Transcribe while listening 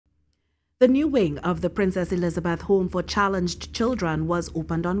The new wing of the Princess Elizabeth Home for Challenged Children was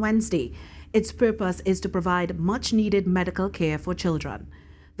opened on Wednesday. Its purpose is to provide much-needed medical care for children.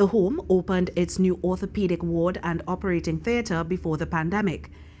 The home opened its new orthopedic ward and operating theatre before the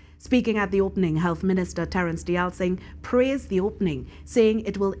pandemic. Speaking at the opening, Health Minister Terrence Deyalsingh praised the opening, saying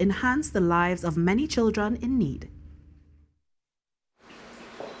it will enhance the lives of many children in need.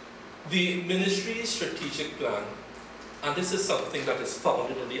 The ministry's strategic plan, and this is something that is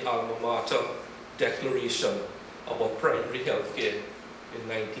founded in the Alma Mater Declaration about primary health care in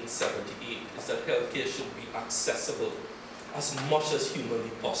 1978, is that healthcare should be accessible as much as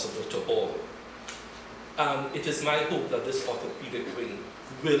humanly possible to all. And it is my hope that this orthopedic wing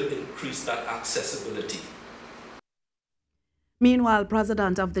will increase that accessibility. Meanwhile,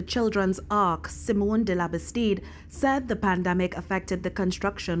 President of the Children's Arc, Simone de la Bastide, said the pandemic affected the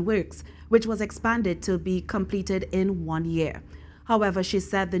construction works, which was expanded to be completed in 1 year. However, she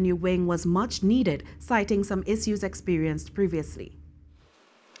said the new wing was much needed, citing some issues experienced previously.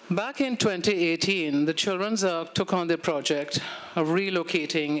 Back in 2018, the Children's Arc took on the project of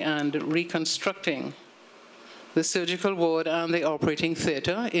relocating and reconstructing the surgical ward and the operating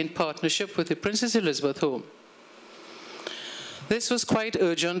theatre in partnership with the Princess Elizabeth Home. This was quite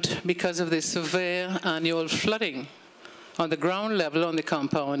urgent because of the severe annual flooding on the ground level on the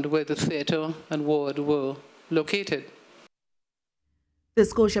compound where the theatre and ward were located. The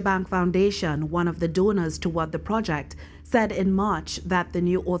Scotiabank Foundation, one of the donors toward the project, said in March that the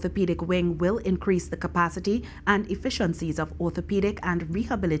new orthopedic wing will increase the capacity and efficiencies of orthopedic and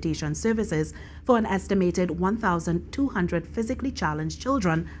rehabilitation services for an estimated 1,200 physically challenged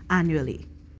children annually.